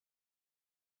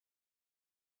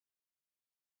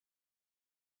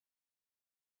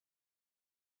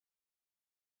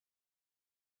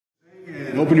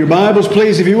Open your Bibles,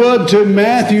 please, if you would, to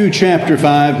Matthew chapter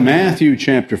 5. Matthew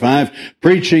chapter 5,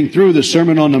 preaching through the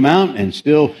Sermon on the Mount and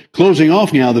still closing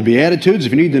off now the Beatitudes.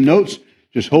 If you need the notes,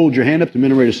 just hold your hand up. The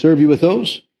men are ready to serve you with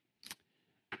those.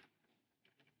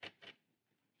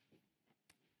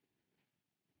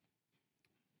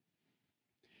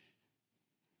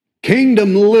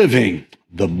 Kingdom living,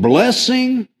 the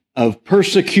blessing of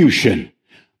persecution.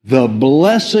 The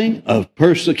blessing of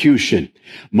persecution.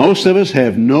 Most of us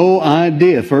have no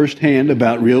idea firsthand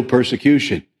about real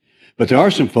persecution. But there are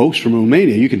some folks from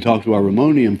Romania. You can talk to our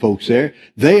Romanian folks there.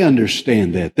 They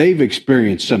understand that. They've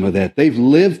experienced some of that. They've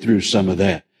lived through some of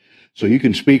that. So you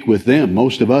can speak with them.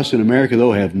 Most of us in America,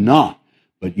 though, have not.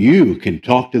 But you can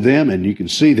talk to them and you can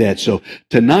see that. So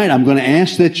tonight I'm going to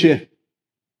ask that you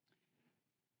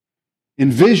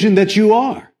envision that you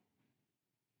are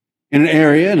in an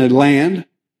area, in a land,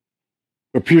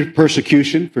 where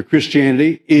persecution for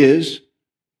Christianity is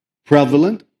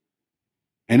prevalent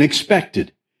and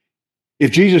expected.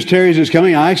 If Jesus tarries his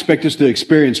coming, I expect us to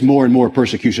experience more and more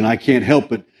persecution. I can't help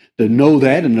but to know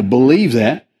that and to believe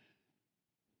that.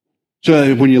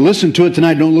 So when you listen to it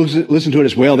tonight, don't listen to it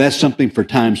as, well, that's something for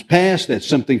times past, that's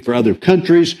something for other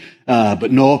countries.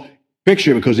 But no,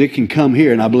 picture it, because it can come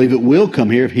here, and I believe it will come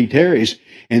here if he tarries.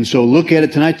 And so look at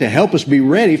it tonight to help us be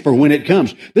ready for when it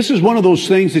comes. This is one of those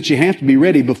things that you have to be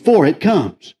ready before it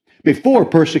comes, before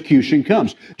persecution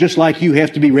comes. Just like you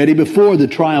have to be ready before the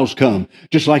trials come.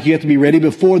 Just like you have to be ready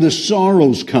before the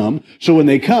sorrows come. So when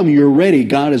they come, you're ready.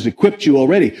 God has equipped you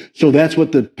already. So that's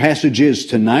what the passage is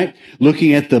tonight,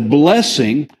 looking at the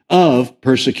blessing of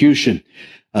persecution.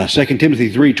 2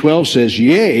 Timothy 3:12 says,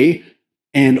 "Yea,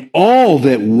 and all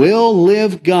that will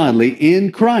live godly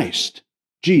in Christ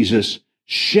Jesus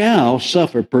shall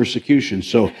suffer persecution."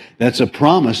 So that's a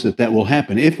promise that will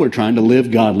happen if we're trying to live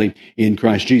godly in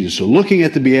Christ Jesus. So looking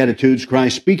at the Beatitudes,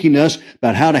 Christ speaking to us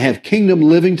about how to have kingdom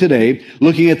living today,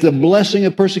 looking at the blessing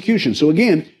of persecution. So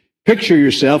again, picture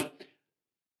yourself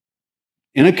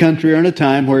in a country or in a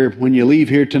time where when you leave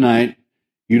here tonight,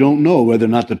 you don't know whether or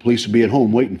not the police will be at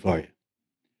home waiting for you.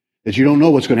 That you don't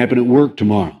know what's going to happen at work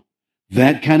tomorrow.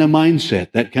 That kind of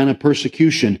mindset, that kind of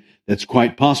persecution, that's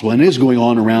quite possible and is going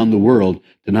on around the world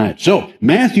tonight. So,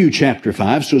 Matthew chapter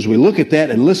 5, so as we look at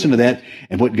that and listen to that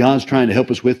and what God's trying to help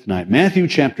us with tonight, Matthew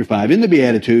chapter 5, in the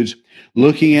Beatitudes,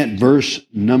 looking at verse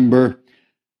number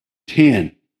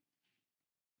 10.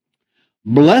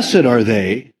 "Blessed are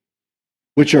they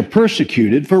which are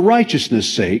persecuted for righteousness'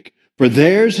 sake, for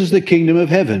theirs is the kingdom of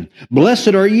heaven.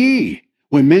 Blessed are ye,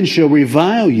 when men shall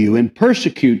revile you and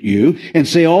persecute you and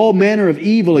say all manner of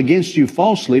evil against you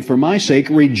falsely for my sake,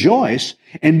 rejoice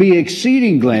and be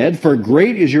exceeding glad, for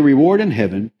great is your reward in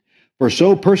heaven. For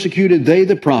so persecuted they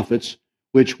the prophets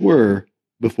which were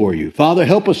before you." Father,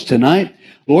 help us tonight.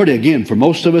 Lord, again, for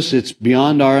most of us, it's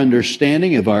beyond our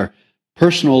understanding of our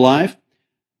personal life,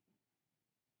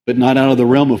 but not out of the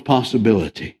realm of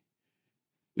possibility.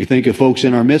 We think of folks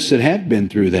in our midst that have been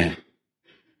through that.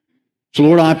 So,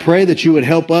 Lord, I pray that you would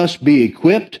help us be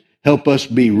equipped, help us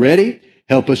be ready,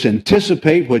 help us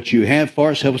anticipate what you have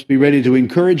for us, help us be ready to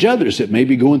encourage others that may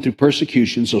be going through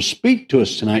persecution. So speak to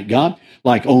us tonight, God,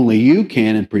 like only you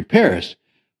can, and prepare us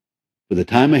for the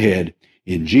time ahead.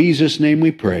 In Jesus' name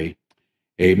we pray.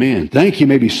 Amen. Thank you. You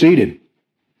may be seated.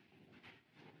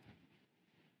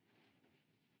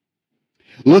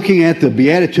 Looking at the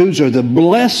Beatitudes are the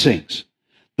blessings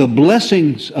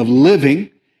of living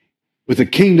with the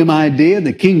kingdom idea,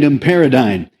 the kingdom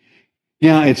paradigm.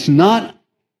 Now, it's not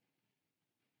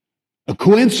a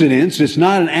coincidence, it's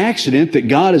not an accident that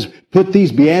God has put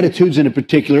these Beatitudes in a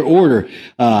particular order.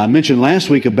 I mentioned last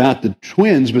week about the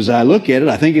twins, but as I look at it,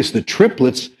 I think it's the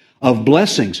triplets of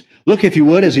blessings. Look, if you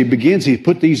would, as he begins, he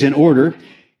put these in order.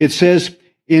 It says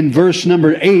in verse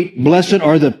number 8, "Blessed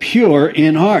are the pure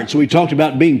in heart." So we talked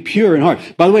about being pure in heart.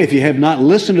 By the way, if you have not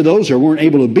listened to those or weren't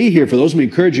able to be here for those, we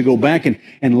encourage you to go back and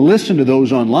listen to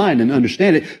those online and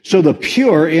understand it. So the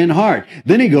pure in heart.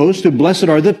 Then he goes to "Blessed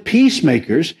are the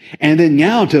peacemakers," and then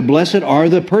now to "Blessed are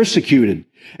the persecuted."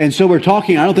 And so we're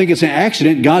talking, I don't think it's an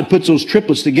accident, God puts those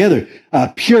triplets together.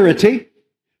 Purity,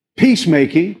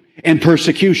 peacemaking, and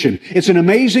persecution. It's an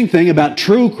amazing thing about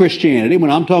true Christianity.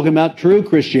 When I'm talking about true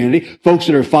Christianity, folks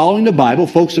that are following the Bible,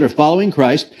 folks that are following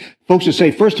Christ, folks that say,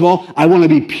 first of all, I want to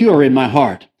be pure in my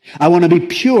heart. I want to be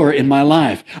pure in my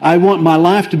life. I want my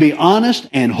life to be honest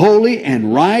and holy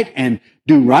and right and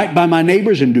do right by my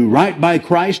neighbors and do right by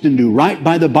Christ and do right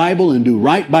by the Bible and do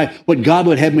right by what God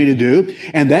would have me to do.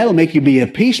 And that'll make you be a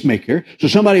peacemaker. So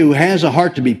somebody who has a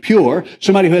heart to be pure,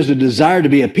 somebody who has a desire to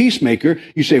be a peacemaker,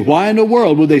 you say, why in the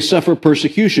world would they suffer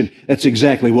persecution? That's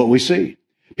exactly what we see.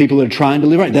 People that are trying to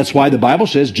live right. That's why the Bible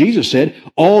says, Jesus said,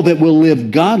 all that will live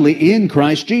godly in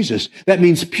Christ Jesus. That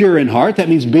means pure in heart. That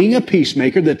means being a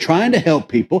peacemaker, that trying to help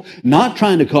people, not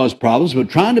trying to cause problems,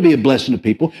 but trying to be a blessing to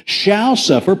people, shall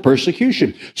suffer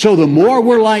persecution. So the more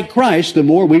we're like Christ, the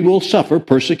more we will suffer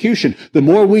persecution. The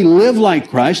more we live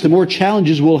like Christ, the more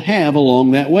challenges we'll have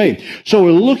along that way. So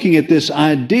we're looking at this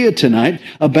idea tonight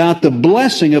about the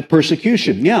blessing of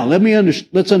persecution. Now,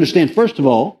 let's understand, first of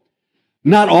all,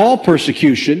 not all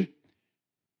persecution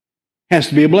has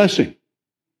to be a blessing.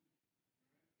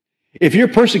 If you're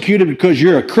persecuted because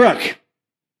you're a crook,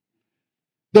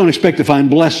 don't expect to find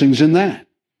blessings in that.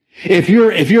 If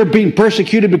you're being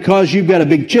persecuted because you've got a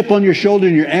big chip on your shoulder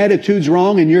and your attitude's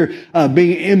wrong and you're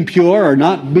being impure or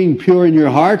not being pure in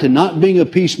your heart and not being a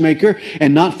peacemaker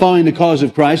and not following the cause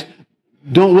of Christ,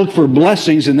 don't look for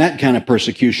blessings in that kind of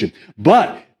persecution.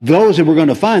 But those that we're going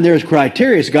to find, there's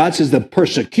criteria. God says the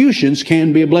persecutions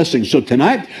can be a blessing. So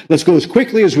tonight, let's go as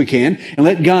quickly as we can and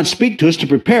let God speak to us to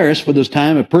prepare us for this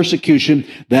time of persecution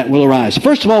that will arise.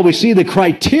 First of all, we see the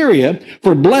criteria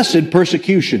for blessed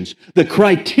persecutions. The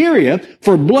criteria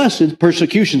for blessed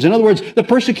persecutions. In other words, the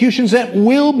persecutions that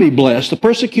will be blessed, the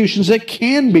persecutions that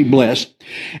can be blessed,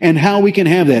 and how we can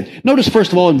have that. Notice,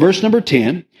 first of all, in verse number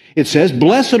 10, it says,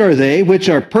 blessed are they which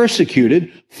are persecuted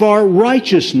for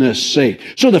righteousness' sake.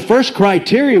 So the first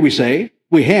criteria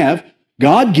we have,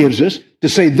 God gives us to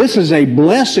say this is a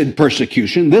blessed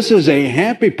persecution, this is a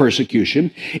happy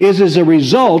persecution, is as a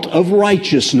result of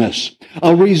righteousness.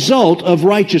 A result of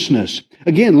righteousness.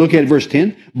 Again, look at verse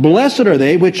 10. Blessed are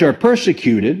they which are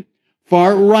persecuted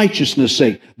for righteousness'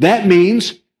 sake. That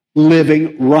means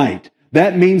living right.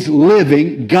 That means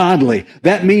living godly.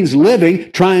 That means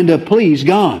living trying to please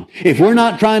God. If we're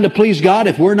not trying to please God,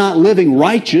 if we're not living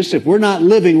righteous, if we're not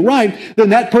living right, then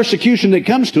that persecution that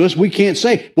comes to us, we can't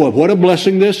say, boy, what a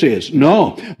blessing this is.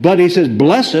 No. But he says,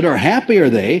 blessed or happy are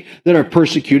they that are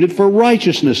persecuted for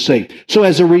righteousness' sake. So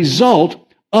as a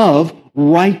result of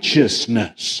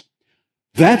righteousness.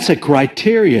 That's a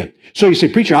criteria. So you say,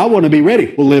 preacher, I want to be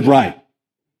ready. Well, live right.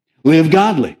 Live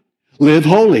godly. Live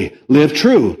holy. Live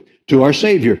true to our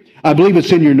Savior. I believe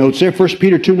it's in your notes there. 1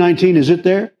 Peter 2:19, is it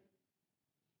there?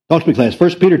 Talk to me, class.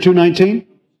 1 Peter 2:19?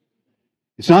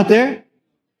 It's not there?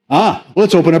 Well,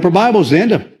 let's open up our Bibles then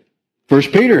to 1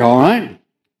 Peter, all right?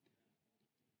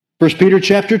 1 Peter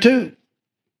chapter 2.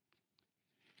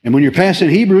 And when you're passing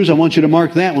Hebrews, I want you to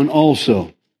mark that one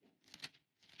also.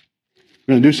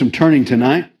 We're going to do some turning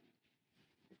tonight.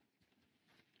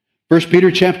 1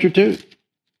 Peter chapter 2.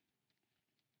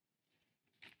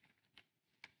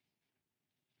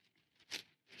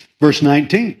 Verse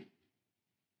 19.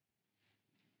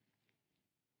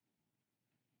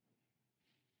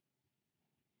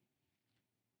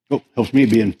 Oh, helps me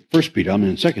be in 1 Peter. I'm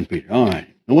in 2 Peter. All right.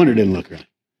 No wonder it didn't look right.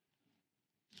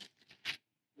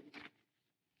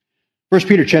 1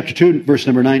 Peter chapter 2, verse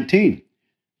number 19.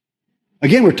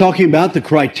 Again, we're talking about the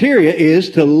criteria is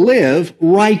to live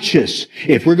righteous.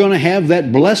 If we're going to have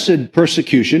that blessed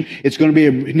persecution,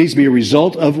 it needs to be a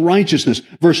result of righteousness.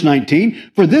 Verse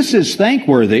 19, for this is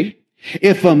thankworthy,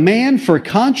 if a man for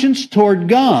conscience toward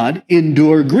God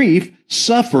endure grief,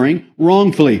 suffering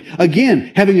wrongfully.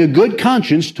 Again, having a good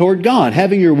conscience toward God,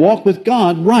 having your walk with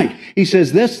God right. He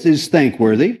says this is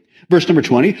thankworthy. Verse number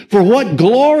 20, for what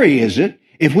glory is it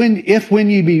if when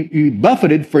you be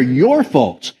buffeted for your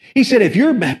faults? He said, if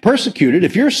you're persecuted,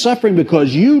 if you're suffering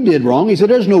because you did wrong, he said,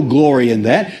 there's no glory in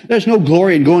that. There's no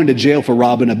glory in going to jail for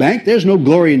robbing a bank. There's no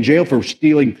glory in jail for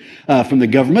stealing from the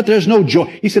government. There's no joy.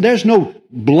 He said, there's no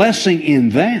blessing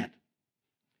in that.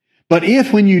 But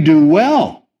if when you do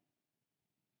well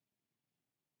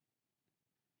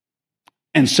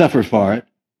and suffer for it,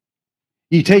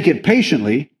 you take it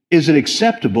patiently, is it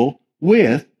acceptable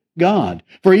with God?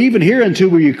 For even hereunto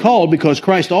were you called, because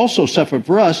Christ also suffered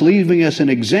for us, leaving us an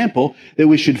example that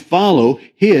we should follow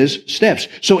his steps.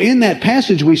 So in that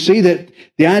passage, we see that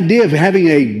the idea of having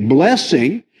a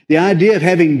blessing, the idea of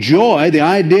having joy, the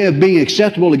idea of being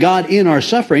acceptable to God in our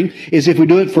suffering is if we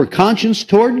do it for conscience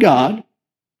toward God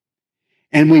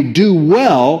and we do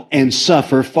well and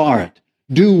suffer for it.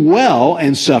 Do well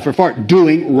and suffer for it.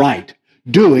 Doing right.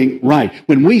 Doing right.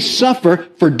 When we suffer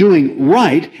for doing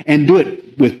right and do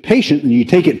it with patience, and you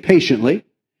take it patiently,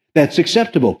 that's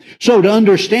acceptable. So to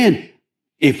understand,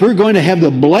 if we're going to have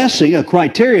the blessing, a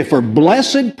criteria for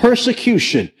blessed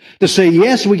persecution, to say,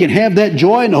 yes, we can have that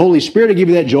joy, and the Holy Spirit will give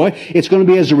you that joy, it's going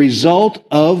to be as a result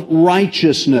of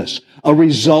righteousness. A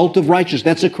result of righteousness.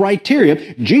 That's a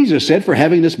criteria, Jesus said, for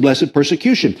having this blessed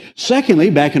persecution. Secondly,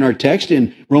 back in our text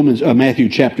in Matthew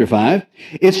chapter 5,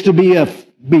 it's to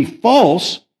be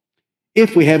false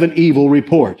if we have an evil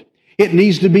report. It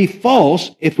needs to be false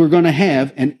if we're going to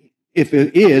have if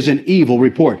it is an evil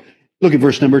report. Look at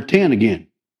verse number 10 again.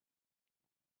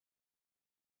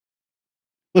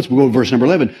 Let's go to verse number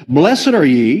 11. Blessed are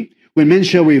ye when men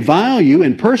shall revile you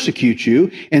and persecute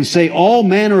you and say all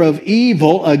manner of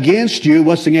evil against you.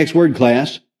 What's the next word,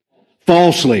 class?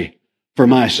 Falsely, for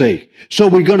my sake. So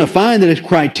we're going to find that a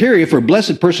criteria for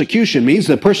blessed persecution means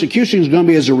that persecution is going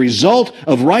to be as a result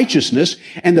of righteousness,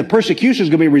 and the persecution is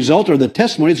going to be a result, or the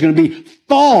testimony is going to be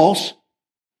false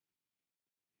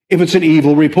if it's an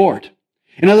evil report.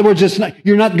 In other words,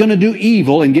 you're not going to do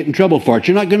evil and get in trouble for it.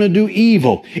 You're not going to do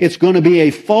evil. It's going to be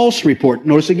a false report.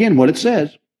 Notice again what it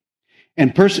says.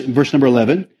 And verse number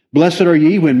 11, blessed are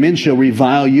ye when men shall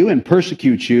revile you and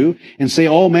persecute you and say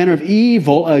all manner of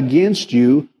evil against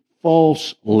you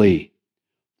falsely.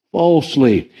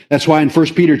 Falsely. That's why in 1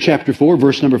 Peter chapter 4,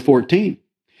 verse number 14,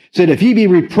 said, if ye be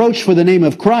reproached for the name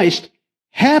of Christ,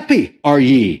 happy are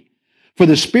ye, for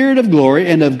the Spirit of glory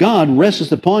and of God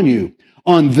resteth upon you.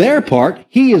 On their part,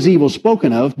 he is evil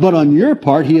spoken of, but on your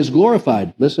part, he is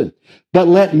glorified. Listen, but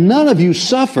let none of you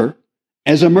suffer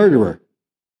as a murderer,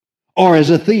 or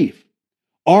as a thief,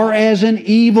 or as an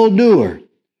evildoer,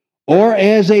 or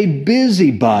as a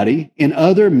busybody in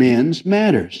other men's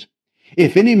matters.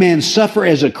 If any man suffer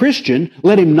as a Christian,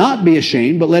 let him not be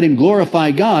ashamed, but let him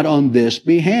glorify God on this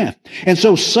behalf. And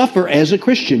so suffer as a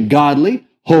Christian, godly,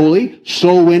 holy,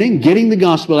 soul-winning, getting the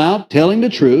gospel out, telling the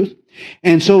truth.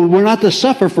 And so we're not to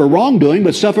suffer for wrongdoing,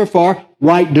 but suffer for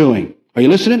right doing. Are you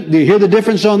listening? Do you hear the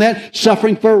difference on that?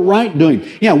 Suffering for right doing.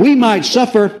 Yeah, we might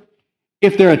suffer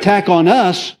if their attack on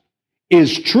us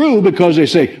is true because they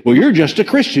say, well, you're just a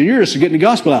Christian. You're just getting the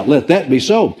gospel out. Let that be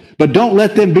so. But don't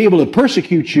let them be able to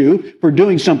persecute you for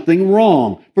doing something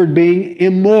wrong, for being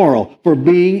immoral, for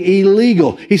being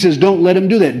illegal. He says, don't let them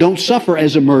do that. Don't suffer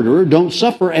as a murderer. Don't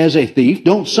suffer as a thief.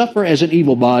 Don't suffer as an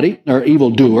evil body or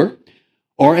evildoer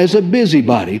or as a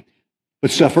busybody,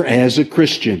 but suffer as a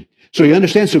Christian. So you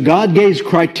understand? So God gave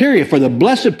criteria for the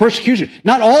blessed persecution.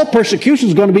 Not all persecution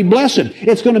is going to be blessed.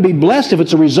 It's going to be blessed if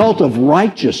it's a result of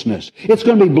righteousness. It's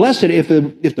going to be blessed if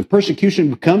the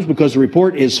persecution comes because the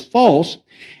report is false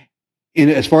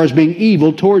as far as being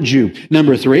evil towards you.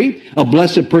 Number 3, a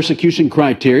blessed persecution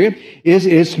criteria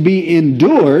is to be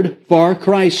endured for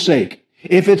Christ's sake.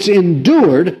 If it's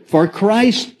endured for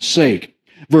Christ's sake.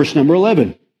 Verse number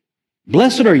 11.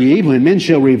 Blessed are ye when men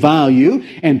shall revile you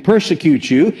and persecute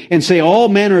you and say all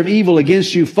manner of evil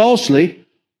against you falsely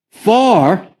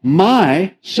for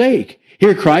my sake.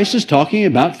 Here Christ is talking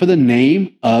about for the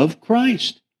name of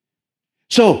Christ.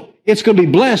 So it's going to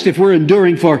be blessed if we're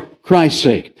enduring for Christ's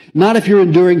sake. Not if you're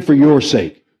enduring for your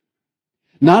sake.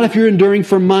 Not if you're enduring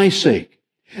for my sake.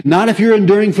 Not if you're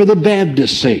enduring for the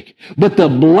Baptist's sake. But the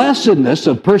blessedness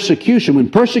of persecution. When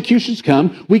persecutions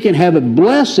come, we can have a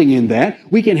blessing in that.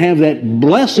 We can have that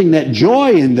blessing, that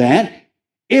joy in that,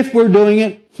 if we're doing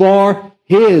it for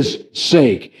His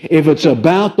sake. If it's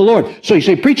about the Lord. So you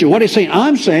say, preacher, what are you saying?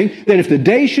 I'm saying that if the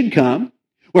day should come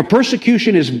where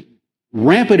persecution is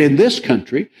rampant in this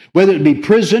country, whether it be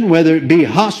prison, whether it be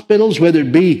hospitals, whether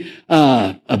it be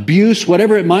abuse,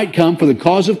 whatever it might come for the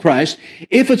cause of Christ,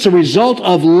 if it's a result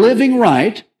of living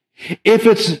right, if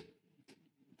it's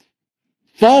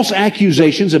false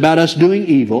accusations about us doing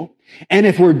evil, and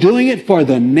if we're doing it for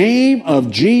the name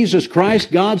of Jesus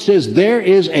Christ, God says there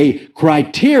is a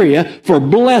criteria for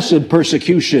blessed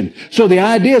persecution. So the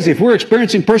idea is if we're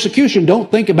experiencing persecution, don't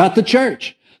think about the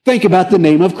church. Think about the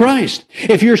name of Christ.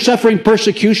 If you're suffering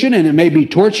persecution, and it may be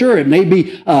torture, it may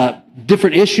be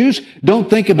different issues,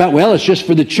 don't think about, well, it's just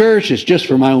for the church, it's just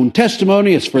for my own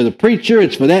testimony, it's for the preacher,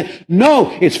 it's for that. No,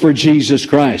 it's for Jesus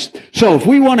Christ. So if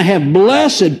we want to have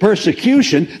blessed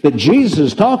persecution that Jesus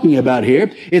is talking about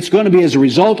here, it's going to be as a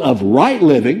result of right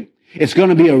living. It's going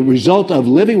to be a result of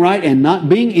living right and not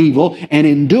being evil and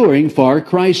enduring for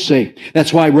Christ's sake.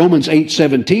 That's why Romans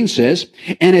 8:17 says,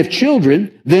 and if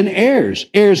children, then heirs,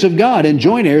 heirs of God and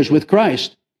joint heirs with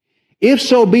Christ. If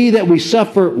so be that we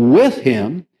suffer with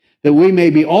Him, that we may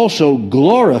be also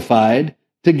glorified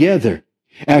together.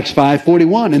 Acts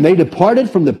 5:41, and they departed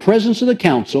from the presence of the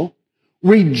council,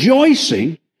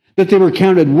 rejoicing that they were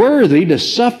counted worthy to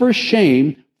suffer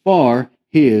shame for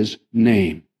His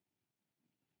name.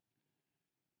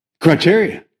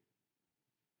 Criteria.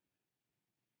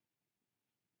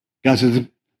 God says,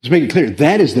 let's make it clear,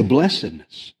 that is the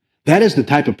blessedness. That is the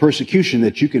type of persecution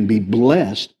that you can be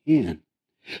blessed in.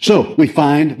 So we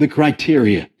find the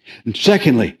criteria. And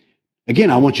secondly,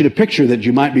 Again, I want you to picture that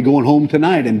you might be going home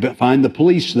tonight and find the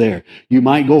police there. You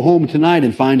might go home tonight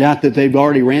and find out that they've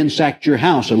already ransacked your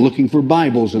house and looking for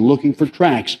Bibles and looking for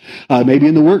tracts. Maybe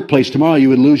in the workplace tomorrow you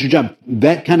would lose your job.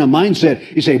 That kind of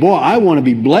mindset, you say, boy, I want to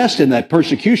be blessed in that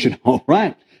persecution. All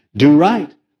right. Do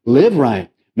right. Live right.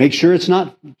 Make sure it's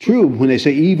not true when they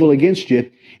say evil against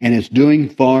you and it's doing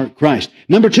for Christ.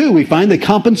 Number two, we find the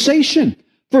compensation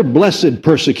for blessed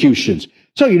persecutions.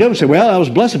 So you don't say, well, I was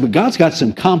blessed, but God's got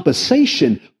some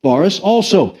compensation for us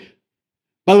also.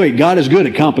 By the way, God is good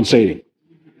at compensating.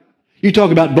 You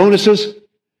talk about bonuses,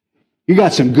 you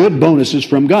got some good bonuses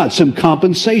from God, some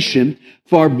compensation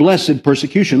for blessed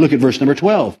persecution. Look at verse number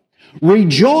 12.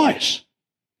 Rejoice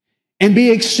and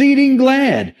be exceeding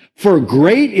glad, for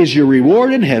great is your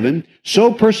reward in heaven.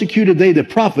 So persecuted they the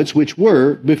prophets which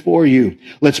were before you.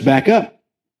 Let's back up.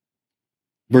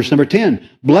 Verse number 10,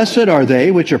 blessed are they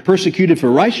which are persecuted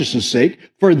for righteousness' sake,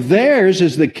 for theirs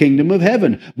is the kingdom of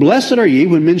heaven. Blessed are ye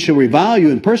when men shall revile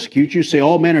you and persecute you, say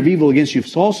all manner of evil against you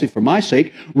falsely for my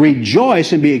sake.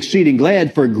 Rejoice and be exceeding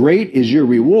glad, for great is your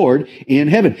reward in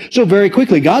heaven. So very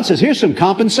quickly, God says, here's some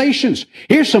compensations.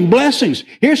 Here's some blessings.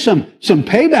 Here's some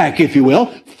payback, if you will,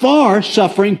 for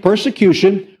suffering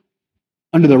persecution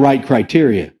under the right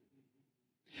criteria.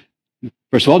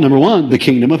 First of all, number one, the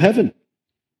kingdom of heaven.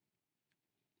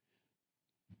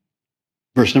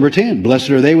 Verse number 10, blessed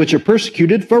are they which are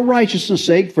persecuted for righteousness'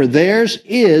 sake, for theirs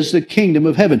is the kingdom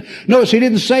of heaven. Notice he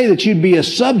didn't say that you'd be a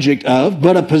subject of,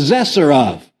 but a possessor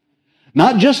of.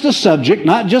 Not just a subject,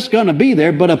 not just going to be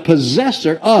there, but a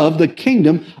possessor of the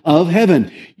kingdom of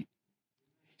heaven. You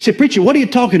say, preacher, what are you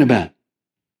talking about?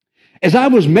 As I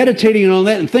was meditating on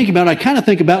that and thinking about it, I kind of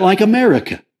think about like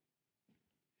America.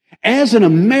 As an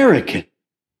American,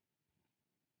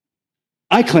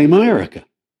 I claim America.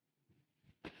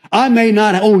 I may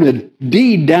not own a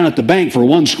deed down at the bank for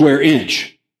 1 square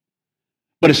inch,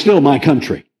 but it's still my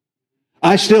country.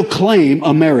 I still claim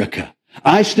America.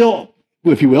 I still,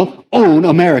 if you will, own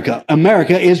America.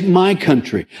 America is my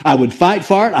country. I would fight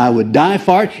for it. I would die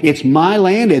for it. It's my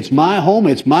land. It's my home.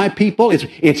 It's my people.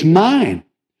 It's mine.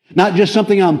 Not just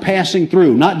something I'm passing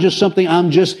through. Not just something I'm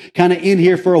just kind of in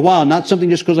here for a while. Not something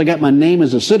just because I got my name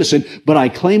as a citizen, but I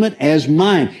claim it as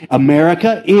mine.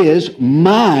 America is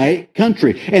my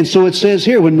country. And so it says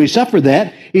here, when we suffer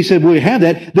that, he said, we have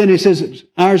that, then it says,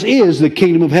 ours is the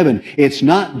kingdom of heaven. It's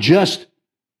not just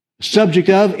subject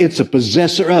of, it's a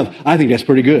possessor of. I think that's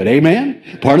pretty good.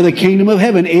 Amen? Part of the kingdom of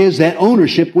heaven is that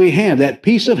ownership we have, that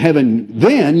piece of heaven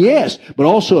then, yes, but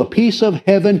also a piece of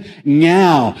heaven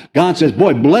now. God says,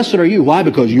 boy, blessed are you. Why?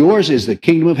 Because yours is the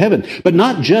kingdom of heaven. But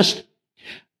not just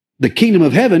the kingdom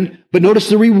of heaven, but notice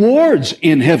the rewards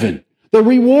in heaven. The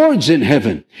rewards in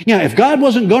heaven. Now, if God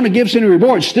wasn't going to give us any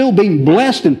rewards, still being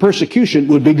blessed in persecution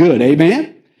would be good.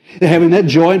 Amen? Having that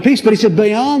joy and peace. But he said,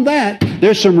 beyond that,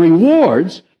 there's some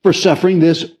rewards for suffering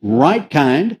this right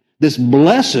kind, this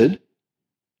blessed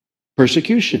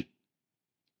persecution.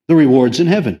 The rewards in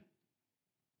heaven.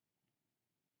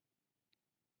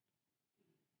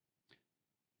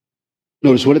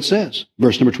 Notice what it says.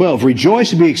 Verse number 12.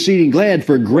 Rejoice and be exceeding glad,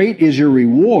 for great is your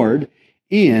reward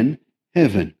in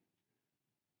heaven.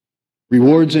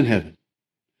 Rewards in heaven.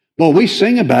 Well, we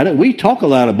sing about it. We talk a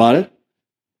lot about it.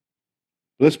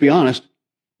 Let's be honest.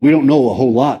 We don't know a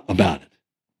whole lot about it.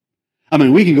 I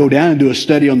mean, we can go down and do a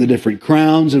study on the different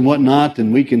crowns and whatnot,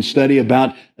 and we can study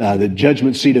about the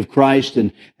judgment seat of Christ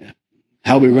and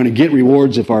how we're going to get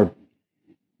rewards if our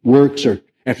works are,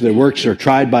 after their works are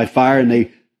tried by fire and they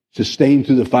sustain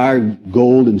through the fire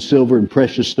gold and silver and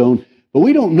precious stone. But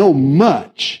we don't know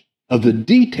much of the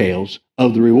details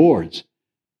of the rewards.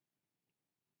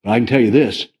 But I can tell you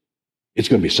this, it's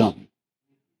going to be something.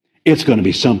 It's going to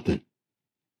be something.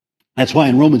 That's why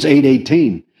in Romans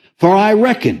 8:18, for I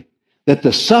reckon that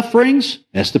the sufferings,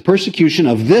 that's the persecution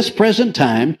of this present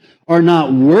time, are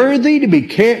not worthy to be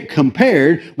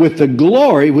compared with the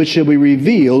glory which shall be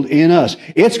revealed in us.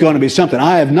 It's going to be something.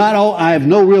 I have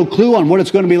no real clue on what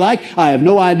it's going to be like. I have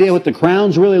no idea what the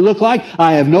crowns really look like.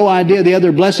 I have no idea the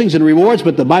other blessings and rewards,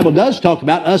 but the Bible does talk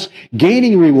about us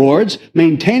gaining rewards,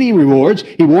 maintaining rewards.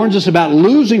 He warns us about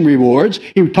losing rewards.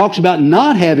 He talks about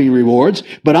not having rewards,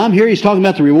 but he's talking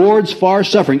about the rewards for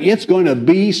suffering. It's going to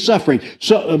be suffering.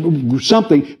 So,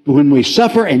 something when we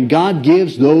suffer and God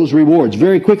gives those rewards.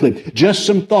 Very quickly, just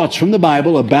some thoughts from the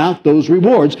Bible about those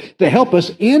rewards to help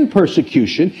us in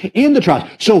persecution, in the trials.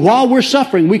 So while we're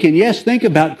suffering, we can, yes, think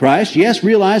about Christ, yes,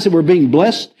 realize that we're being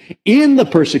blessed in the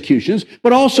persecutions,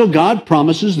 but also God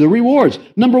promises the rewards.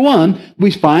 Number one, we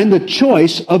find the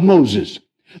choice of Moses.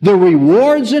 The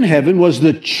rewards in heaven was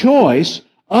the choice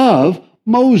of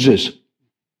Moses.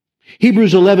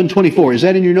 Hebrews 11:24. Is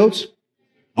that in your notes?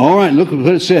 All right, look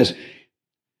what it says.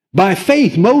 By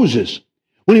faith, Moses,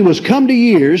 when he was come to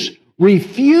years,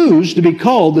 refused to be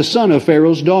called the son of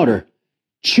Pharaoh's daughter,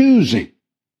 choosing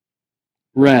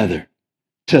rather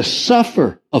to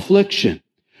suffer affliction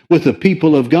with the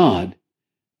people of God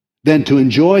than to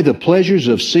enjoy the pleasures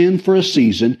of sin for a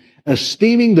season,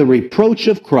 esteeming the reproach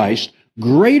of Christ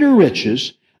greater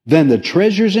riches than the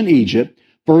treasures in Egypt,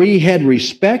 for he had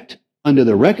respect unto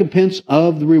the recompense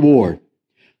of the reward.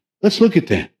 Let's look at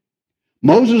that.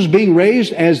 Moses being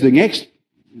raised as the next,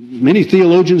 many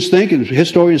theologians think and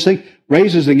historians think,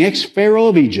 raised as the next Pharaoh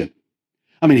of Egypt.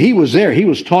 I mean, he was there. He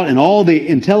was taught in all the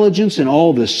intelligence and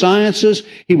all the sciences.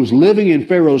 He was living in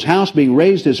Pharaoh's house, being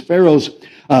raised as Pharaoh's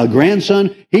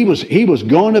grandson. He was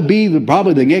going to be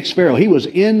probably the next Pharaoh. He was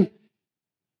in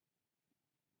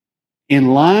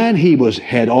line. He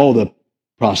had all the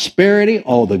prosperity,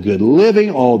 all the good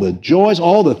living, all the joys,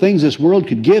 all the things this world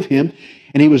could give him.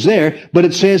 And he was there. But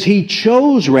it says he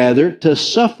chose rather to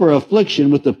suffer affliction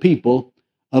with the people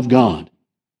of God.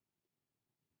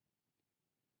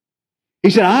 He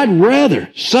said, I'd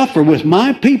rather suffer with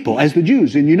my people as the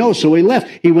Jews. And so he left.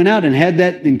 He went out and had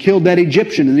that and killed that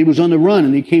Egyptian, and he was on the run,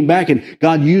 and he came back, and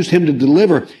God used him to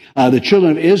deliver the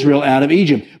children of Israel out of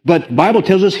Egypt. But the Bible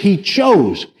tells us he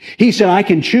chose. He said, I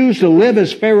can choose to live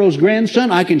as Pharaoh's grandson.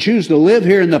 I can choose to live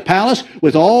here in the palace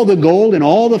with all the gold and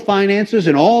all the finances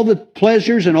and all the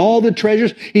pleasures and all the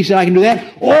treasures. He said, I can do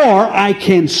that. Or I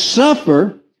can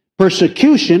suffer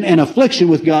persecution and affliction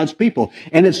with God's people.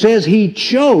 And it says he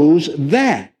chose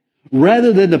that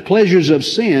rather than the pleasures of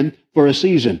sin for a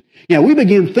season. Now, we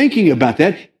begin thinking about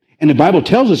that, and the Bible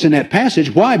tells us in that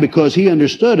passage, why? Because he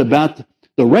understood about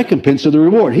the recompense of the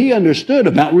reward. He understood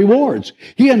about rewards.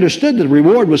 He understood that the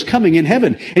reward was coming in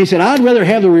heaven. And he said, I'd rather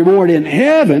have the reward in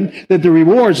heaven than the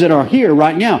rewards that are here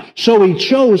right now. So he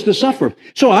chose to suffer.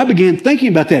 So I began thinking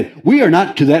about that. We are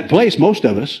not to that place, most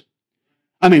of us.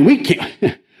 I mean, we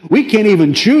can't... We can't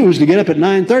even choose to get up at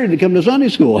 9:30 to come to Sunday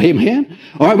school. Amen?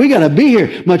 All right, we got to be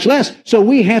here, much less. So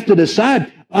we have to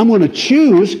decide, I'm going to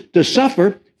choose to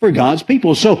suffer for God's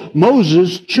people. So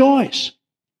Moses' choice.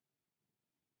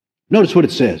 Notice what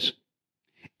it says.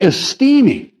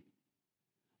 Esteeming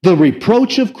the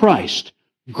reproach of Christ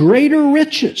greater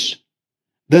riches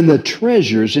than the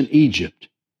treasures in Egypt.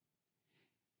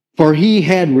 For he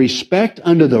had respect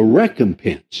unto the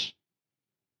recompense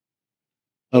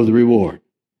of the reward.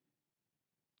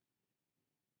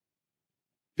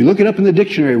 If you look it up in the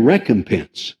dictionary,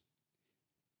 recompense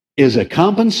is a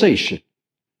compensation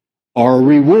or a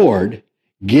reward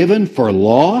given for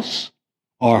loss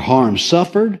or harm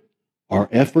suffered or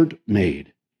effort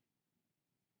made.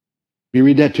 Let me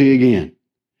read that to you again.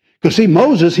 Because see,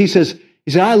 Moses, he said,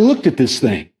 I looked at this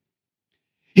thing.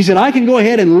 He said, I can go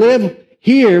ahead and live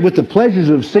here with the pleasures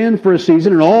of sin for a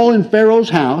season and all in Pharaoh's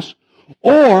house,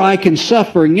 or I can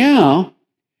suffer now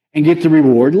and get the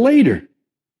reward later.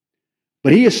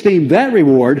 But he esteemed that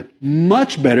reward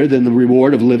much better than the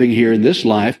reward of living here in this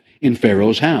life in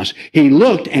Pharaoh's house. He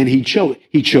looked and he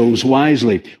chose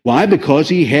wisely. Why? Because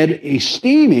he had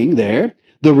esteeming there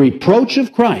the reproach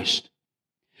of Christ.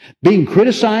 Being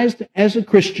criticized as a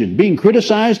Christian, being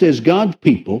criticized as God's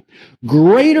people,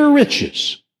 greater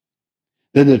riches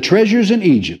than the treasures in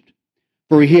Egypt.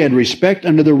 For he had respect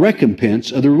unto the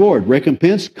recompense of the reward.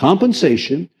 Recompense,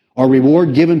 compensation, or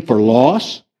reward given for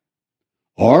loss,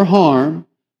 or harm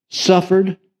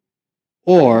suffered,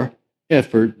 or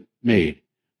effort made.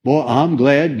 Boy, I'm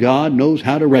glad God knows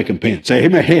how to recompense.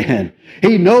 Amen.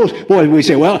 He knows. Boy, we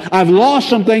say, well, I've lost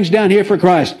some things down here for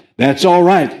Christ. That's all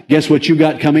right. Guess what you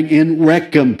got coming in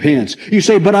recompense? You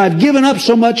say, but I've given up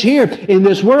so much here in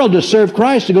this world to serve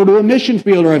Christ, to go to a mission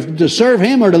field, or to serve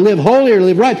Him, or to live holy, or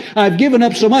live right. I've given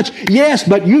up so much. Yes,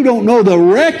 but you don't know the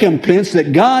recompense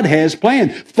that God has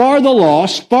planned for the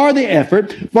loss, for the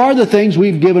effort, for the things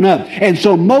we've given up. And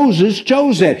so Moses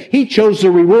chose that. He chose the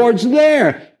rewards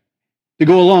there to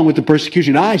go along with the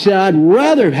persecution. I said, I'd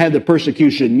rather have the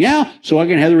persecution now so I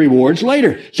can have the rewards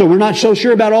later. So we're not so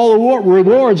sure about all the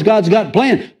rewards God's got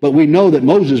planned, but we know that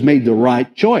Moses made the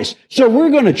right choice. So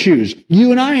we're going to choose. You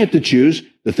and I have to choose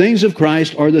the things of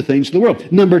Christ or the things of the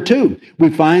world. Number two, we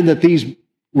find that these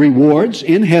rewards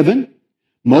in heaven,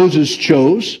 Moses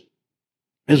chose.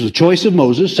 This is the choice of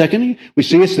Moses. Secondly, we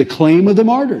see it's the claim of the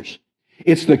martyrs.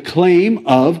 It's the claim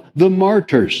of the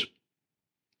martyrs.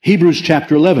 Hebrews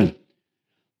chapter 11.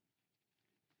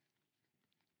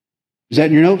 Is that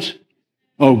in your notes?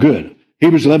 Oh, good.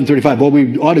 Hebrews 11:35. Well,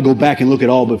 we ought to go back and look at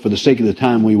all, but for the sake of the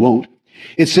time, we won't.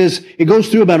 It says, it goes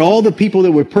through about all the people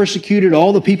that were persecuted,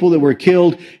 all the people that were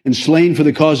killed and slain for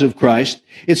the cause of Christ.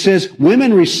 It says,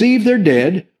 women received their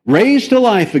dead, raised to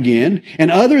life again,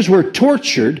 and others were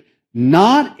tortured,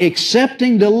 not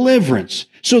accepting deliverance.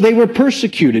 So they were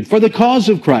persecuted for the cause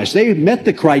of Christ. They met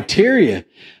the criteria,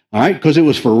 all right, because it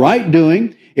was for right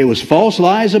doing, it was false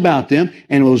lies about them,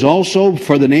 and it was also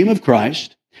for the name of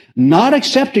Christ. Not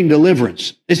accepting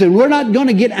deliverance. They said, we're not going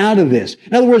to get out of this.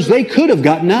 In other words, they could have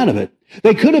gotten out of it.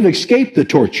 They could have escaped the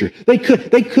torture. They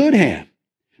could have.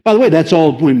 By the way, that's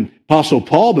all when Apostle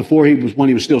Paul, when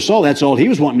he was still Saul, that's all he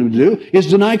was wanting them to do, is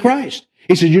deny Christ.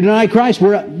 He said, you deny Christ,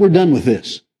 we're done with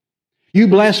this. You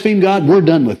blaspheme God, we're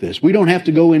done with this. We don't have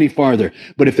to go any farther.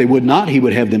 But if they would not, he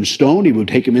would have them stoned. He would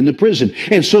take them into prison.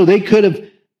 And so they could have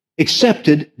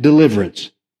accepted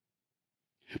deliverance.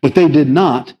 But they did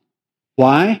not.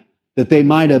 Why? That they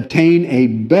might obtain a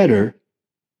better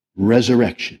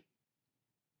resurrection.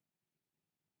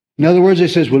 In other words, it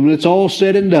says, when it's all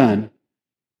said and done,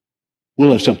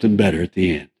 we'll have something better at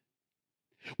the end.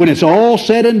 When it's all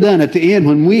said and done at the end,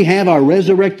 when we have our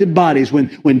resurrected bodies,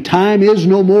 when time is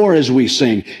no more, as we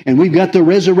sing, and we've got the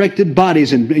resurrected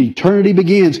bodies and eternity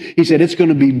begins, he said, it's going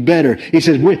to be better. He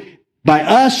says, by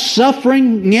us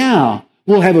suffering now,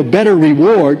 we'll have a better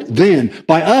reward then.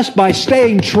 By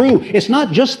staying true. It's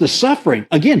not just the suffering.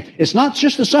 Again, it's not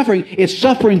just the suffering. It's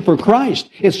suffering for Christ.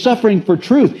 It's suffering for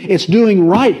truth. It's doing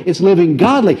right. It's living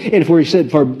godly. And if we're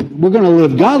going to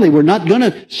live godly, we're not going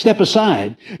to step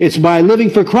aside. It's by living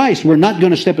for Christ, we're not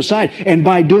going to step aside. And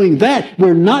by doing that,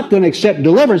 we're not going to accept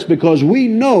deliverance because we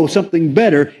know something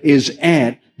better is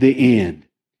at the end.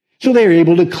 So they're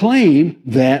able to claim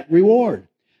that reward.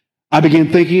 I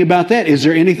began thinking about that. Is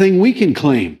there anything we can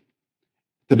claim?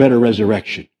 The better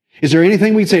resurrection. Is there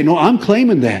anything we'd say, no, I'm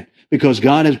claiming that because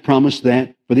God has promised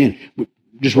that for the end.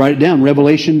 Just write it down.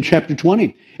 Revelation chapter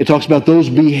 20. It talks about those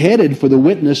beheaded for the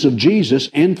witness of Jesus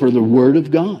and for the word of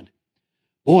God.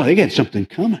 Boy, they got something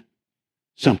coming.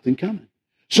 Something coming.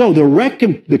 So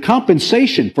the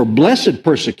compensation for blessed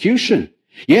persecution.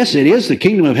 Yes, it is the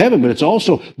kingdom of heaven, but it's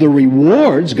also the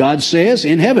rewards, God says,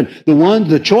 in heaven.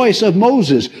 The choice of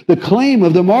Moses, the claim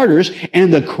of the martyrs,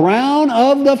 and the crown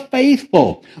of the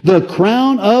faithful. The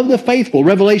crown of the faithful.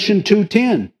 Revelation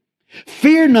 2:10.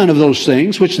 Fear none of those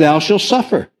things which thou shalt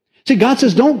suffer. See, God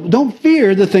says, don't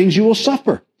fear the things you will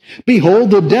suffer.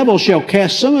 Behold, the devil shall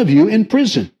cast some of you in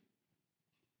prison,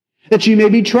 that ye may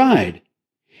be tried.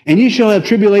 And ye shall have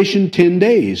tribulation 10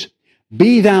 days.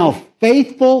 Be thou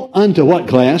faithful unto what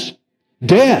class?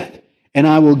 Death. And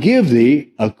I will give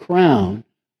thee a crown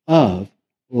of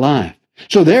life.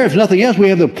 So there, if nothing else, we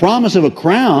have the promise of a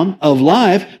crown of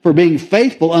life for being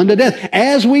faithful unto death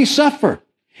as we suffer.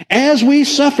 As we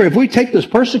suffer, if we take this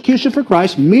persecution for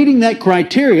Christ, meeting that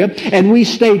criteria, and we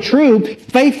stay true,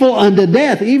 faithful unto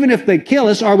death, even if they kill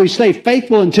us, or we stay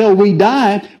faithful until we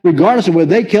die, regardless of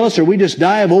whether they kill us or we just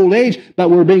die of old age,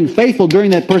 but we're being faithful during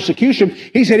that persecution,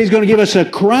 he said he's going to give us a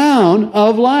crown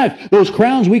of life. Those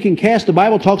crowns we can cast, the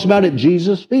Bible talks about at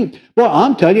Jesus' feet. Well,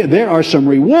 I'm telling you, there are some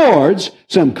rewards,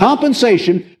 some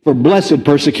compensation for blessed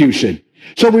persecution.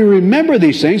 So we remember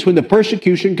these things when the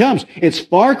persecution comes. It's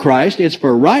for Christ, it's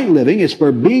for right living, it's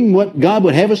for being what God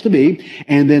would have us to be,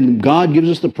 and then God gives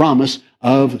us the promise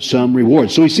of some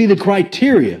reward. So we see the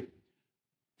criteria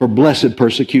for blessed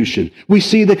persecution. We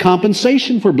see the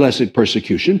compensation for blessed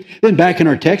persecution. Then back in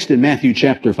our text in Matthew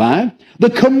chapter 5,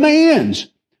 the commands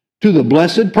to the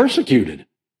blessed persecuted.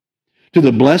 To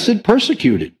the blessed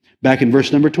persecuted. Back in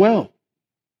verse number 12.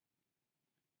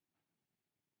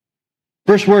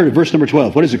 First word of verse number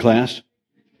 12. What is it, class?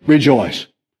 Rejoice.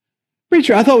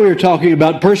 Preacher, I thought we were talking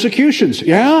about persecutions.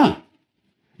 Yeah.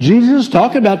 Jesus is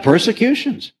talking about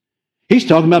persecutions. He's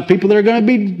talking about people that are going to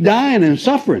be dying and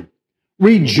suffering.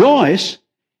 Rejoice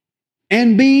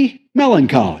and be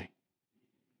melancholy.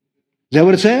 Is that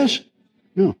what it says?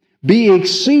 No. Be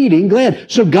exceeding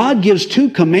glad. So God gives two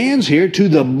commands here to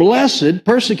the blessed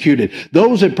persecuted.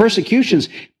 Those at persecutions.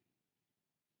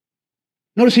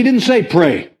 Notice he didn't say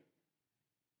pray.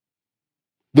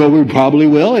 Though we probably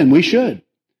will, and we should.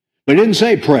 But he didn't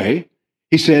say pray.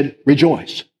 He said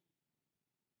rejoice.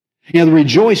 Now, the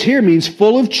rejoice here means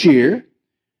full of cheer,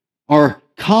 or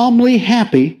calmly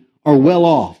happy, or well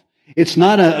off. It's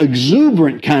not an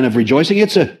exuberant kind of rejoicing.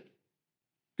 It's a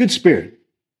good spirit.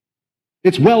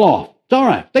 It's well off. It's all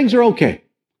right. Things are okay.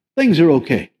 Things are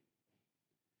okay.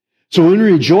 So when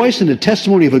we rejoice in the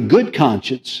testimony of a good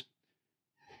conscience,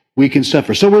 we can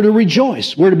suffer. So we're to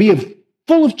rejoice. We're to be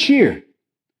full of cheer.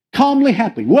 Calmly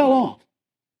happy, well off.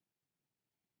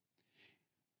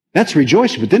 That's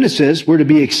rejoicing. But then it says we're to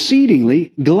be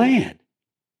exceedingly glad.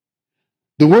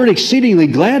 The word exceedingly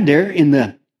glad there in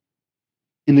the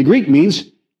Greek means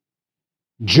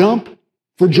jump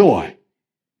for joy.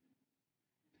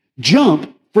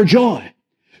 Jump for joy.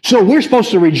 So we're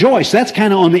supposed to rejoice. That's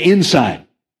kind of on the inside.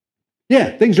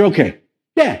 Yeah, things are okay.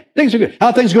 Yeah, things are good. How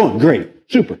are things going? Great.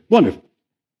 Super. Wonderful.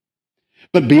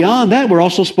 But beyond that, we're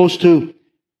also supposed to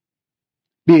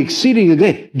be exceedingly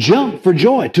glad. Jump for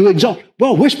joy. To exalt.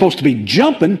 Well, we're supposed to be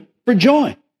jumping for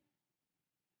joy.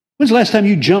 When's the last time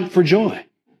you jumped for joy?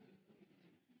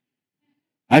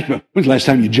 When's the last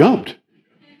time you jumped?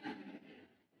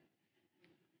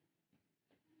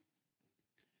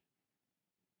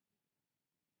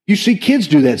 You see kids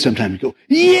do that sometimes. You go,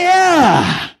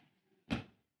 yeah!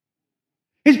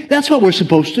 That's what we're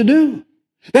supposed to do.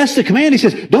 That's the command. He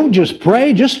says, don't just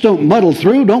pray, just don't muddle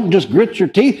through, don't just grit your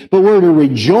teeth, but we're to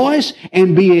rejoice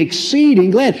and be exceeding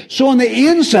glad. So on the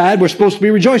inside, we're supposed to be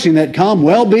rejoicing, that calm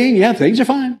well-being. Yeah, things are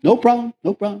fine. No problem,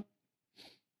 no problem.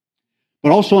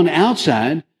 But also on the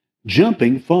outside,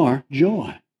 jumping for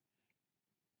joy.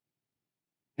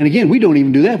 And again, we don't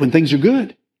even do that when things are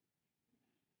good.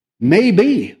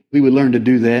 Maybe we would learn to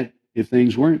do that if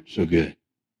things weren't so good.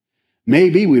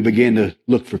 Maybe we begin to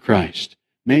look for Christ.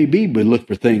 Maybe we look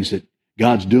for things that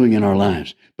God's doing in our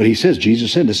lives. But he says,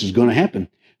 Jesus said this is going to happen.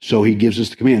 So he gives us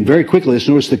the command. Very quickly, let's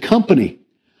notice the company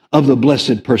of the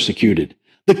blessed persecuted.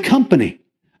 The company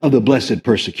of the blessed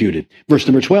persecuted. Verse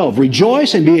number 12,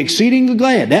 rejoice and be exceedingly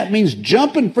glad. That means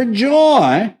jumping for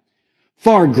joy.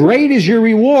 For great is your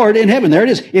reward in heaven. There it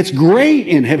is. It's great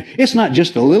in heaven. It's not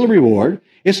just a little reward.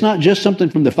 It's not just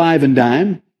something from the 5 and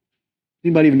dime.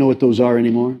 Anybody even know what those are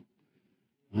anymore?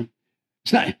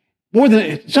 It's not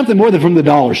something more than from the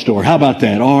dollar store. How about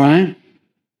that? All right.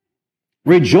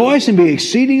 Rejoice and be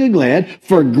exceedingly glad,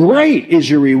 for great is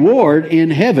your reward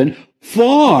in heaven.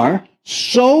 For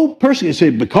so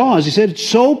persecuted, because he said,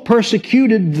 so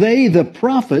persecuted they the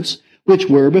prophets which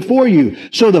were before you.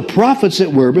 So the prophets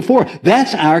that were before,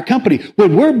 that's our company.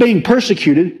 When we're being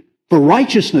persecuted for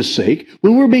righteousness' sake,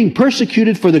 when we're being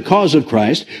persecuted for the cause of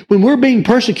Christ, when we're being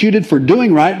persecuted for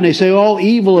doing right, and they say all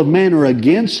evil of men are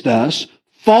against us,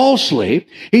 falsely,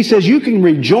 he says you can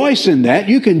rejoice in that.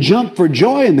 You can jump for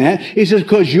joy in that. He says,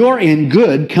 because you're in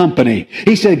good company.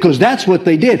 He said, because that's what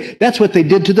they did. That's what they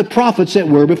did to the prophets that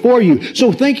were before you.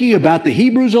 So thinking about the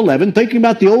Hebrews 11, thinking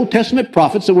about the Old Testament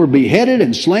prophets that were beheaded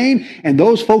and slain, and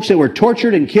those folks that were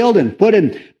tortured and killed and put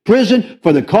in prison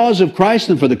for the cause of Christ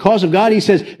and for the cause of God. He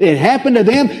says, it happened to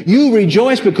them. You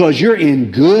rejoice because you're in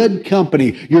good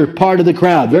company. You're part of the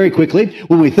crowd. Very quickly,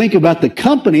 when we think about the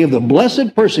company of the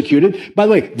blessed persecuted, by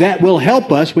the way, that will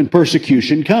help us when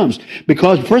persecution comes.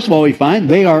 Because, first of all, we find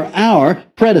they are our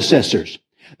predecessors.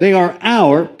 They are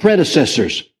our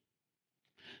predecessors.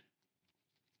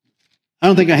 I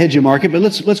don't think I had you mark it, but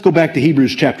let's go back to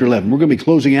Hebrews chapter 11. We're going to be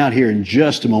closing out here in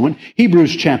just a moment.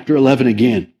 Hebrews chapter 11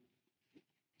 again.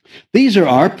 These are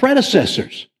our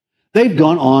predecessors. They've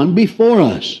gone on before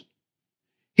us.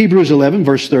 Hebrews 11,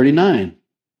 verse 39.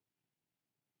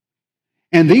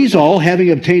 And these all,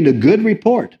 having obtained a good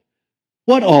report.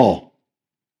 What all?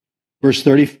 Verse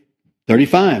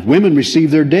 35. Women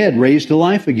received their dead, raised to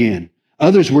life again.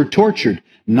 Others were tortured,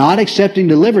 not accepting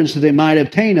deliverance that they might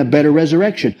obtain a better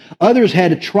resurrection. Others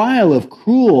had a trial of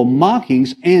cruel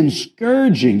mockings and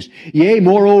scourgings, yea,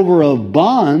 moreover, of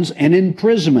bonds and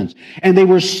imprisonments. And they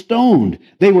were stoned.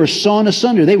 They were sawn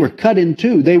asunder. They were cut in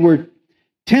two. They were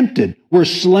tempted, were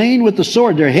slain with the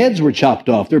sword. Their heads were chopped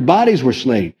off. Their bodies were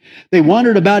slain. They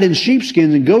wandered about in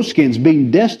sheepskins and goatskins, being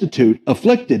destitute,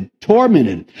 afflicted,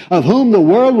 tormented, of whom the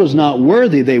world was not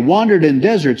worthy. They wandered in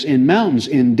deserts, in mountains,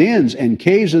 in dens and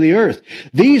caves of the earth.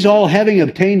 These all, having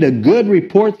obtained a good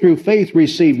report through faith,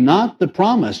 received not the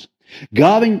promise,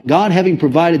 God having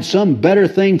provided some better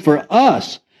thing for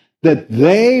us, that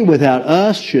they without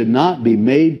us should not be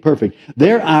made perfect.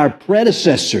 They're our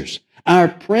predecessors. Our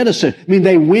predecessors. I mean,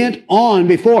 they went on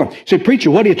before. Say, preacher,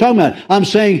 what are you talking about? I'm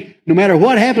saying, no matter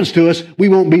what happens to us, we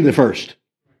won't be the first.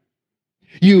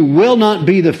 You will not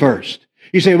be the first.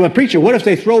 You say, well, preacher, what if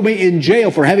they throw me in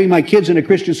jail for having my kids in a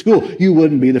Christian school? You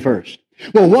wouldn't be the first.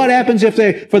 Well, what happens if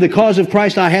for the cause of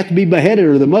Christ, I have to be beheaded,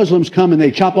 or the Muslims come and they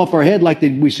chop off our head like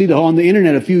we see on the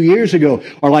internet a few years ago,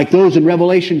 or like those in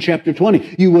Revelation chapter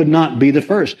 20? You would not be the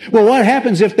first. Well, what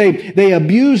happens if they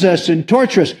abuse us and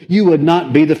torture us? You would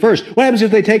not be the first. What happens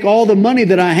if they take all the money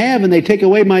that I have and they take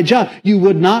away my job? You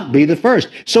would not be the first.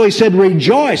 So he said,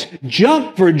 rejoice,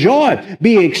 jump for joy,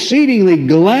 be exceedingly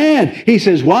glad. He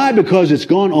says, why? Because it's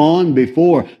gone on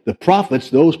before. The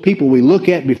prophets, those people we look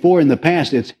at before in the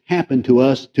past, it's happened to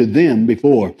us, to them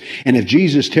before. And if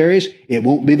Jesus tarries, it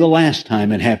won't be the last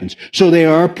time it happens. So they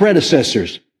are our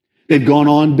predecessors. They've gone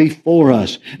on before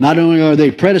us. Not only are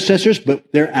they predecessors,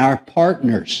 but they're our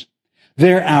partners.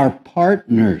 They're our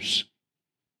partners.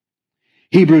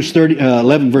 Hebrews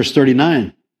 11, verse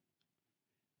 39.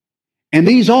 And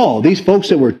these folks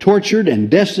that were tortured and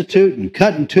destitute and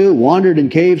cut in two, wandered in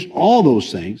caves, all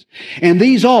those things, and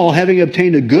these all, having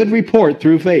obtained a good report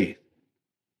through faith,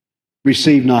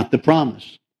 received not the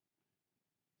promise.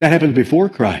 That happened before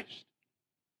Christ.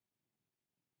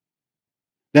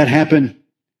 That happened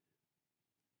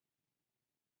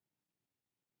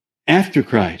after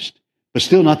Christ, but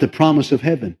still not the promise of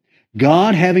heaven.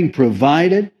 God having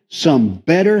provided some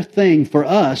better thing for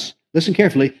us, listen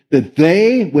carefully, that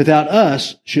they without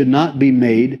us should not be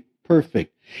made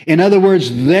perfect. In other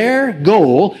words, their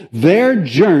goal, their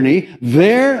journey,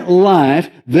 their life,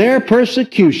 their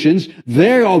persecutions,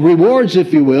 their rewards,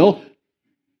 if you will,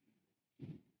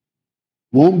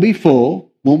 won't be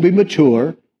full, won't be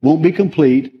mature, won't be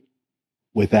complete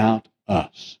without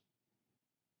us.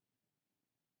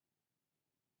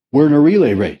 We're in a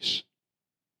relay race.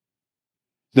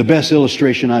 The best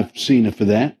illustration I've seen for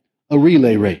that, a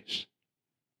relay race.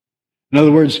 In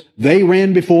other words, they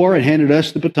ran before and handed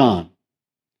us the baton.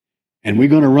 And we're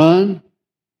going to run,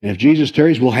 and if Jesus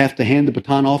tarries, we'll have to hand the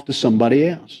baton off to somebody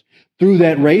else. Through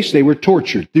that race, they were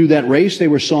tortured. Through that race, they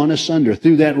were sawn asunder.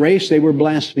 Through that race, they were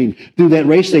blasphemed. Through that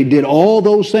race, they did all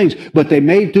those things. But they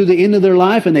made through the end of their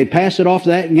life, and they passed it off to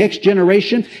that next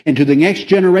generation, and to the next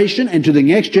generation, and to the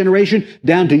next generation,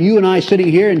 down to you and I sitting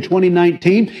here in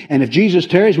 2019. And if Jesus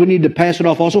tarries, we need to pass it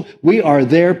off also. We are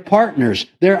their partners.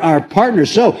 They're our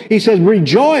partners. So he says,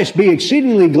 rejoice, be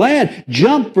exceedingly glad,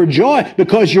 jump for joy,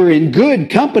 because you're in good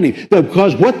company.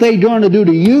 Because what they're going to do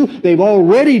to you, they've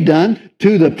already done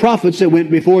to the prophets that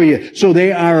went before you. So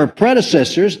they are our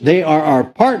predecessors, they are our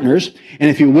partners,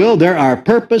 and if you will, they're our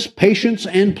purpose, patience,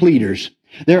 and pleaders.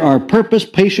 They're our purpose,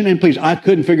 patient, and pleaders. I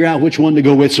couldn't figure out which one to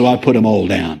go with, so I put them all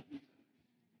down.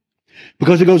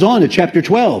 Because it goes on to chapter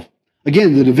 12.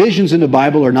 Again, the divisions in the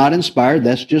Bible are not inspired.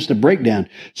 That's just a breakdown.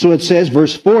 So it says,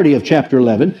 verse 40 of chapter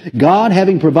 11, God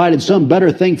having provided some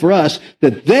better thing for us,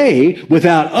 that they,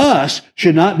 without us,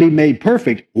 should not be made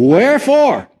perfect.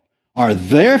 Wherefore? Are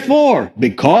therefore,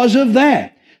 because of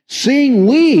that, seeing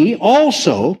we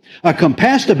also are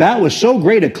compassed about with so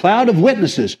great a cloud of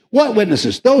witnesses. What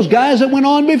witnesses? Those guys that went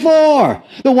on before.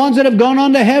 The ones that have gone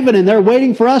on to heaven, and they're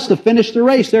waiting for us to finish the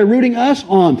race. They're rooting us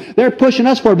on. They're pushing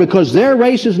us forward because their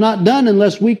race is not done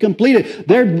unless we complete it.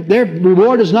 Their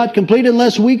reward is not complete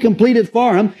unless we complete it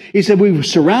for them. He said, we were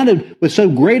surrounded with so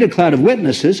great a cloud of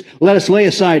witnesses. Let us lay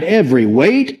aside every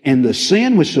weight and the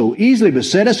sin which so easily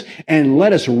beset us, and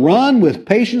let us run with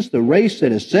patience the race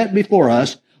that is set before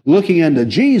us, looking unto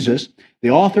Jesus, the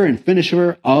author and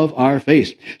finisher of our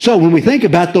faith. So when we think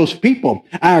about those people,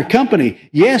 our company,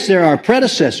 yes, they're our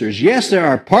predecessors. Yes, they're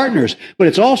our partners, but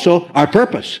it's also our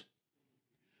purpose.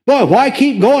 Boy, why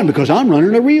keep going? Because I'm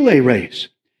running a relay race.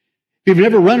 If you've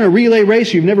never run a relay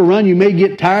race, you may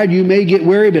get tired, you may get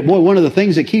weary, but boy, one of the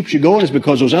things that keeps you going is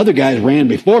because those other guys ran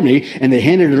before me and they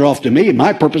handed it off to me. And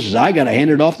my purpose is I got to hand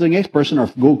it off to the next person or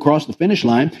go across the finish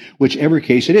line, whichever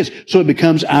case it is. So it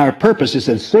becomes our purpose. It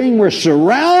says, seeing we're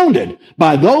surrounded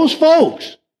by those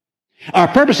folks, our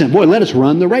purpose is, boy, let us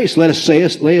run the race. Let us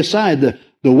lay aside the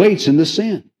weights and the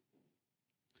sin.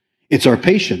 It's our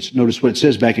patience. Notice what it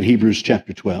says back in Hebrews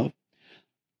chapter 12.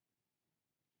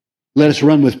 Let us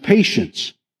run with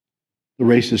patience. The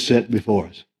race is set before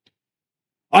us.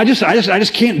 I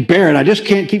just can't bear it. I just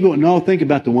can't keep going. No, think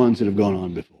about the ones that have gone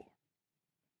on before.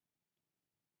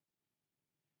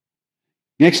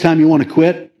 Next time you want to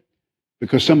quit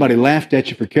because somebody laughed at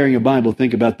you for carrying a Bible,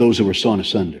 think about those that were sawn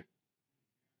asunder.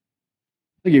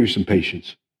 I'll give you some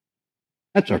patience.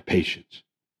 That's our patience.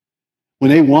 When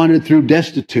they wandered through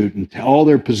destitute and all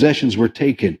their possessions were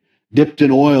taken, dipped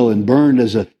in oil and burned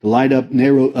as a light up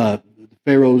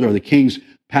Pharaoh's or the king's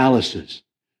palaces.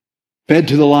 Fed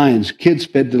to the lions, kids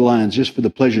fed to the lions just for the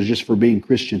pleasure, just for being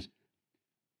Christians.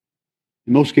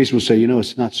 In most cases we'll say,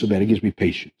 it's not so bad. It gives me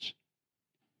patience.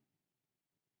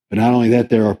 But not only that,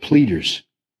 there are pleaders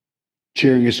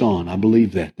cheering us on. I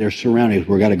believe that. They're surrounding us.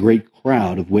 We've got a great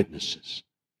crowd of witnesses.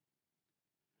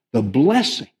 The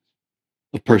blessing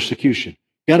of persecution.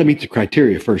 Got to meet the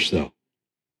criteria first, though.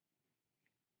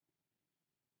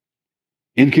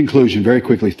 In conclusion, very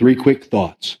quickly, 3 quick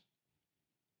thoughts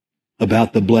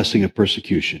about the blessing of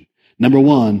persecution. Number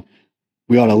 1,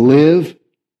 we ought to live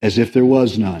as if there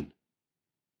was none.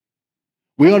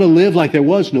 We ought to live like there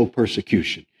was no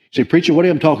persecution. You say, preacher, what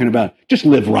am I talking about? Just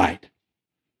live right.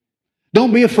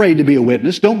 Don't be afraid to be a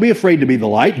witness. Don't be afraid to be the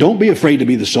light. Don't be afraid to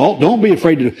be the salt. Don't be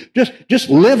afraid to just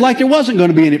live like there wasn't going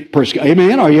to be any persecution.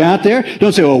 Amen? Are you out there?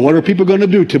 Don't say, what are people going to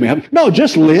do to me? No,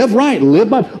 just live right.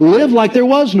 Live like there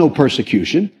was no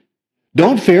persecution.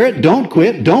 Don't fear it. Don't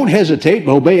quit. Don't hesitate.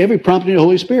 Obey every prompting of the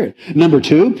Holy Spirit. Number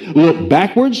 2, look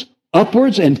backwards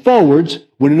upwards and forwards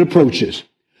when it approaches.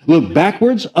 Look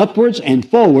backwards, upwards, and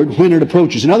forward when it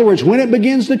approaches. In other words, when it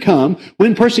begins to come,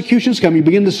 when persecutions come, you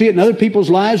begin to see it in other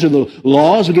people's lives, or the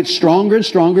laws will get stronger and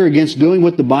stronger against doing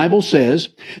what the Bible says,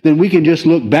 then we can just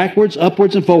look backwards,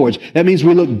 upwards, and forwards. That means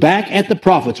we look back at the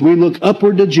prophets, we look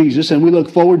upward to Jesus, and we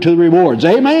look forward to the rewards.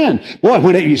 Amen. Boy,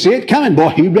 when you see it coming,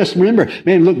 boy, you just remember,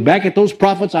 man, look back at those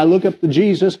prophets, I look up to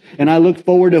Jesus, and I look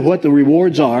forward to what the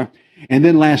rewards are. And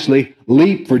then lastly,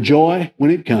 leap for joy when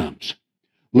it comes.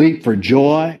 Leap for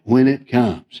joy when it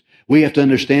comes. We have to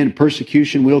understand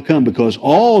persecution will come, because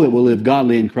all that will live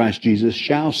godly in Christ Jesus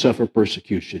shall suffer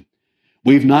persecution.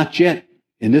 We've not yet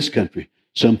in this country.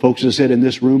 Some folks have said in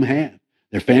this room have.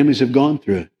 Their families have gone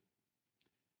through it.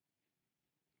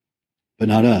 But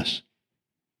not us.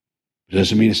 It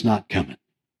doesn't mean it's not coming.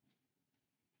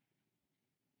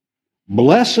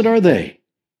 Blessed are they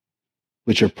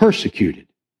which are persecuted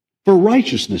for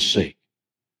righteousness' sake,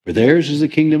 for theirs is the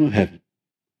kingdom of heaven.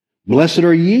 Blessed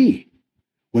are ye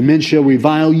when men shall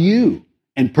revile you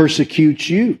and persecute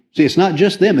you. See, it's not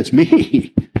just them, it's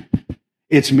me.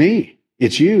 It's me.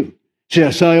 It's you.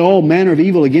 Shall say all manner of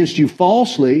evil against you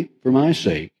falsely for my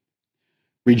sake.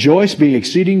 Rejoice, being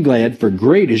exceeding glad, for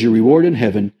great is your reward in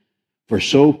heaven, for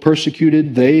so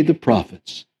persecuted they the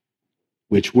prophets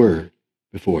which were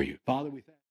before you. Father, we thank you.